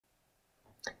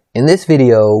In this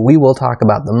video, we will talk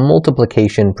about the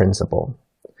multiplication principle.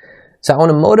 So I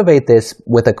want to motivate this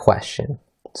with a question.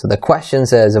 So the question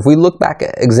says, if we look back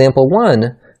at example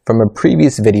 1 from a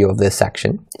previous video of this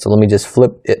section, so let me just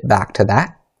flip it back to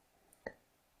that.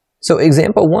 So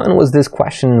example 1 was this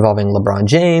question involving LeBron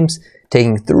James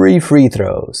taking 3 free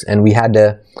throws, and we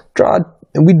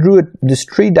drew this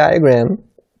tree diagram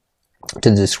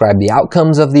to describe the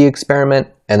outcomes of the experiment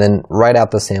and then write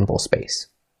out the sample space.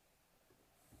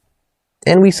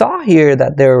 And we saw here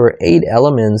that there were 8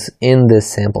 elements in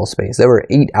this sample space. There were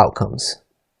 8 outcomes.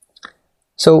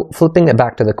 So flipping it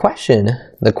back to the question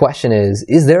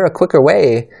is there a quicker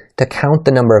way to count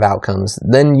the number of outcomes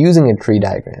than using a tree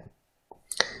diagram?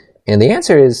 And the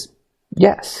answer is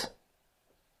yes,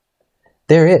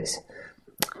 there is.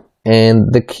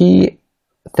 And the key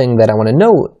thing that I want to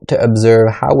note to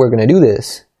observe how we're going to do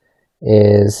this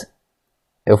is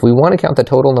if we want to count the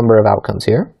total number of outcomes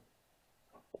here,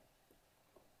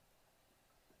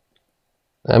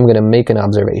 I'm going to make an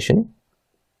observation.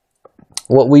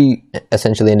 What we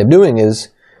essentially end up doing is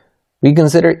we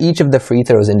consider each of the free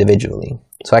throws individually.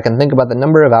 So I can think about the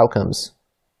number of outcomes.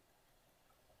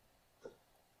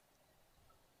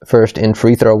 First, in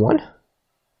free throw 1.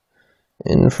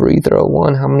 In free throw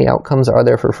 1, how many outcomes are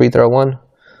there for free throw 1?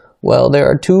 Well, there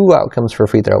are 2 outcomes for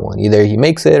free throw 1. Either he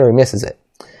makes it or he misses it.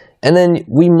 And then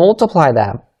we multiply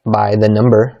that by the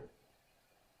number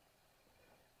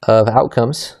of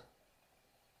outcomes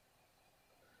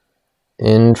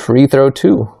in free throw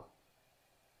 2.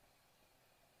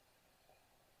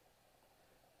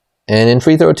 And in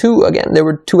free throw 2, again, there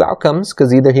were 2 outcomes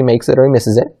because either he makes it or he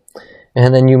misses it.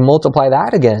 And then you multiply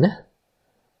that again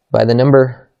by the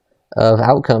number of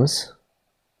outcomes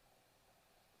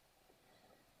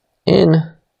in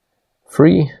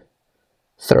free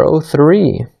throw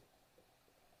 3.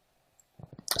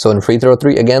 So in free throw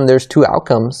 3, again, there's 2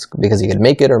 outcomes because he could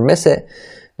make it or miss it.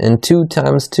 And 2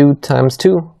 times 2 times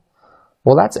 2.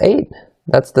 Well, that's 8.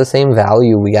 That's the same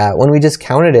value we got when we just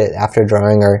counted it after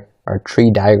drawing our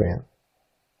tree diagram.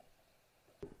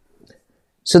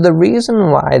 So the reason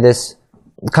why this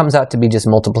comes out to be just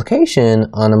multiplication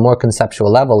on a more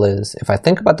conceptual level is, if I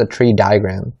think about the tree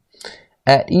diagram,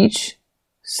 at each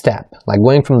step, like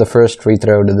going from the first free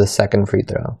throw to the second free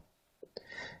throw,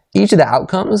 each of the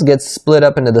outcomes gets split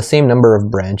up into the same number of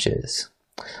branches.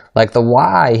 Like the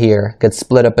y here gets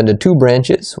split up into 2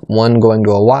 branches, one going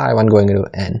to a y, one going to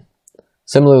an n.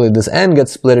 Similarly, this n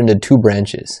gets split into 2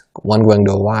 branches, one going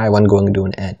to a y, one going to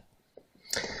an n.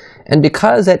 And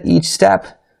because at each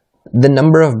step, the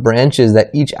number of branches that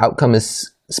each outcome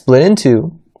is split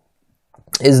into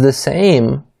is the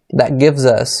same, that gives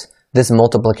us this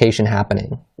multiplication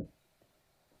happening.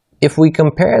 If we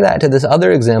compare that to this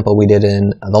other example we did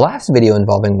in the last video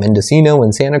involving Mendocino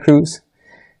and Santa Cruz,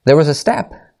 there was a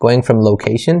step going from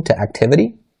location to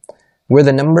activity where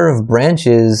the number of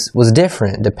branches was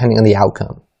different depending on the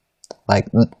outcome. Like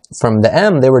from the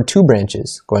M, there were 2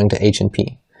 branches going to H and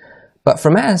P. But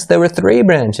from S, there were 3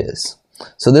 branches.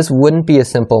 So this wouldn't be a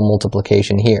simple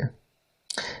multiplication here.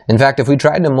 In fact, if we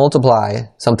tried to multiply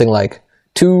something like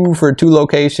 2 for 2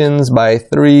 locations by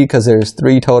 3, because there's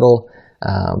 3 total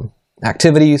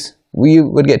activities, we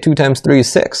would get 2 times 3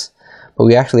 is 6. But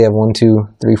we actually have 1, 2,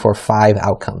 3, 4, 5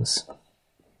 outcomes.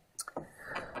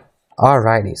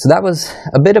 Alrighty, so that was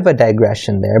a bit of a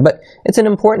digression there, but it's an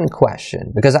important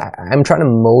question because I'm trying to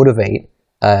motivate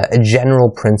a general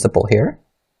principle here.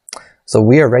 So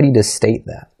we are ready to state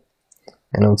that.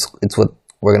 And it's what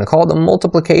we're going to call the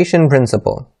multiplication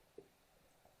principle.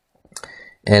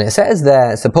 And it says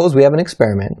that suppose we have an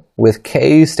experiment with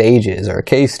k stages or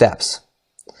k steps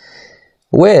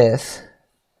with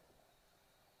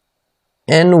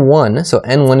n1, so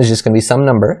n1 is just going to be some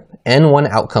number, n1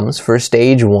 outcomes for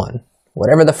stage 1.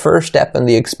 Whatever the first step in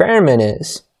the experiment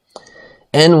is,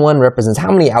 n1 represents how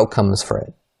many outcomes for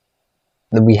it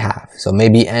that we have. So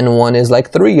maybe n1 is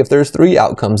like 3 if there's 3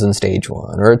 outcomes in stage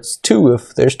 1, or it's 2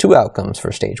 if there's 2 outcomes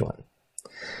for stage 1.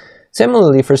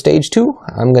 Similarly, for stage 2,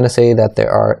 I'm going to say that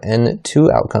there are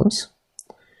n2 outcomes.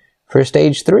 For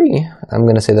stage 3, I'm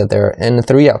going to say that there are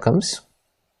n3 outcomes.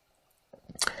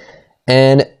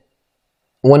 And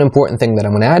one important thing that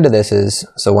I'm going to add to this is,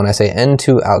 so when I say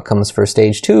n2 outcomes for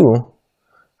stage 2,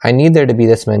 I need there to be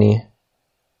this many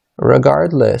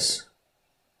regardless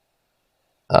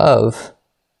of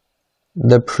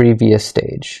the previous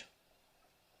stage.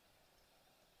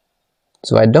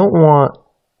 So I don't want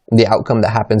the outcome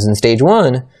that happens in stage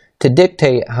 1 to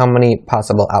dictate how many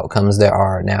possible outcomes there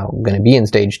are now going to be in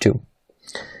stage 2.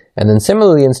 And then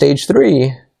similarly in stage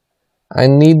 3, I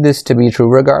need this to be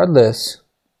true regardless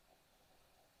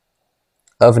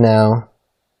of now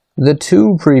the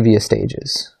 2 previous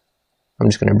stages. I'm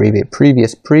just going to abbreviate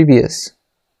previous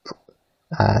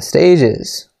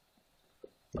stages.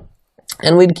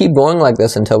 And we'd keep going like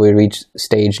this until we reach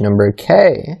stage number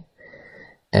k,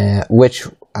 which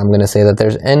I'm going to say that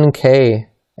there's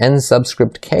n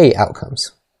subscript k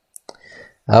outcomes.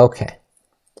 Okay.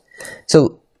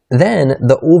 So then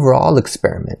the overall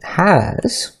experiment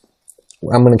has,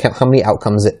 I'm going to count how many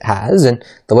outcomes it has, and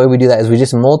the way we do that is we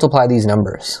just multiply these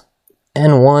numbers.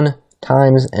 n1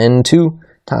 times n2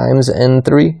 times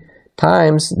n3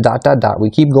 times ... We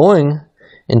keep going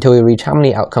until we reach how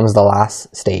many outcomes the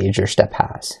last stage or step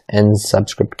has, n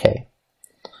subscript k.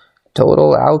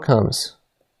 Total outcomes.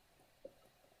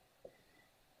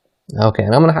 Okay,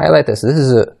 and I'm going to highlight this. This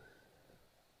is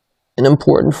an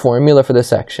important formula for this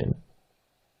section.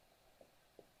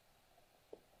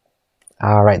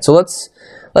 All right, so let's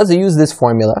use this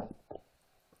formula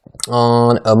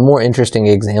on a more interesting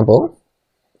example.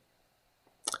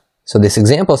 So this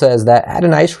example says that at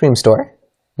an ice cream store,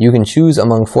 you can choose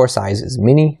among 4 sizes: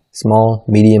 mini, small,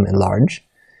 medium, and large,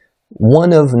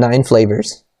 1 of 9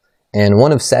 flavors, and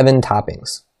 1 of 7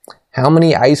 toppings. How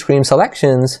many ice cream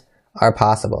selections are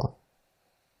possible?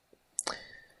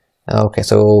 Okay,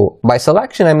 so by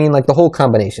selection, I mean like the whole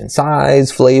combination: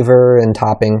 size, flavor, and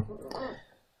topping.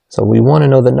 So we want to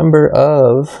know the number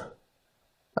of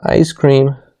ice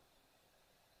cream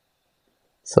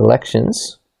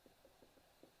selections.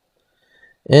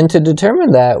 And to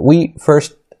determine that, we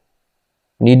first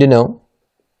need to know,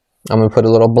 I'm going to put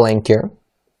a little blank here,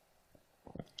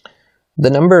 the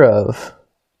number of,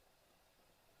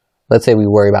 let's say we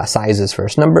worry about sizes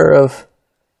first, number of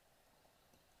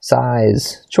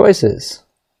size choices.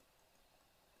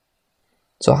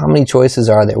 So how many choices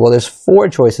are there? Well, there's 4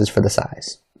 choices for the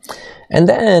size. And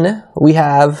then we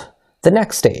have the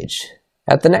next stage.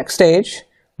 At the next stage,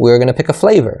 we're going to pick a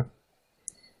flavor.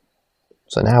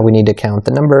 So now we need to count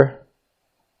the number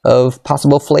of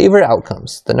possible flavor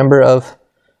outcomes, the number of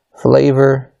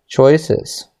flavor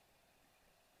choices.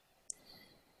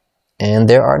 And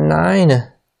there are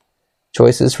 9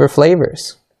 choices for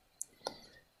flavors.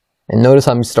 And notice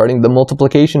I'm starting the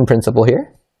multiplication principle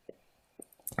here.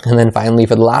 And then finally,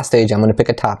 for the last stage, I'm going to pick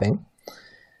a topping.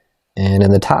 And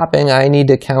in the topping, I need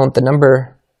to count the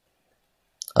number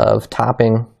of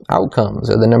topping outcomes,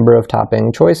 or the number of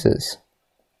topping choices.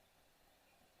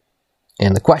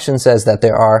 And the question says that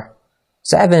there are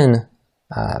 7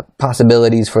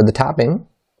 possibilities for the topping.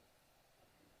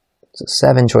 So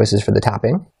 7 choices for the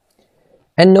topping.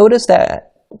 And notice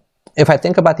that if I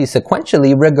think about these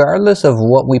sequentially, regardless of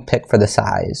what we pick for the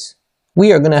size,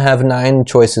 we are going to have 9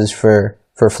 choices for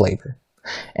flavor.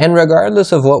 And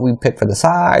regardless of what we pick for the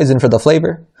size and for the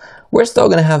flavor, we're still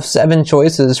going to have 7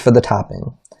 choices for the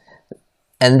topping.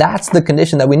 And that's the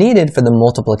condition that we needed for the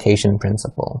multiplication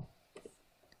principle.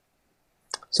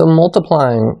 So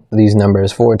multiplying these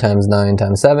numbers, 4 times 9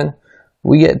 times 7,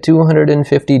 we get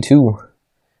 252.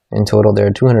 In total, there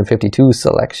are 252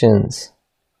 selections.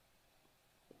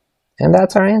 And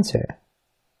that's our answer.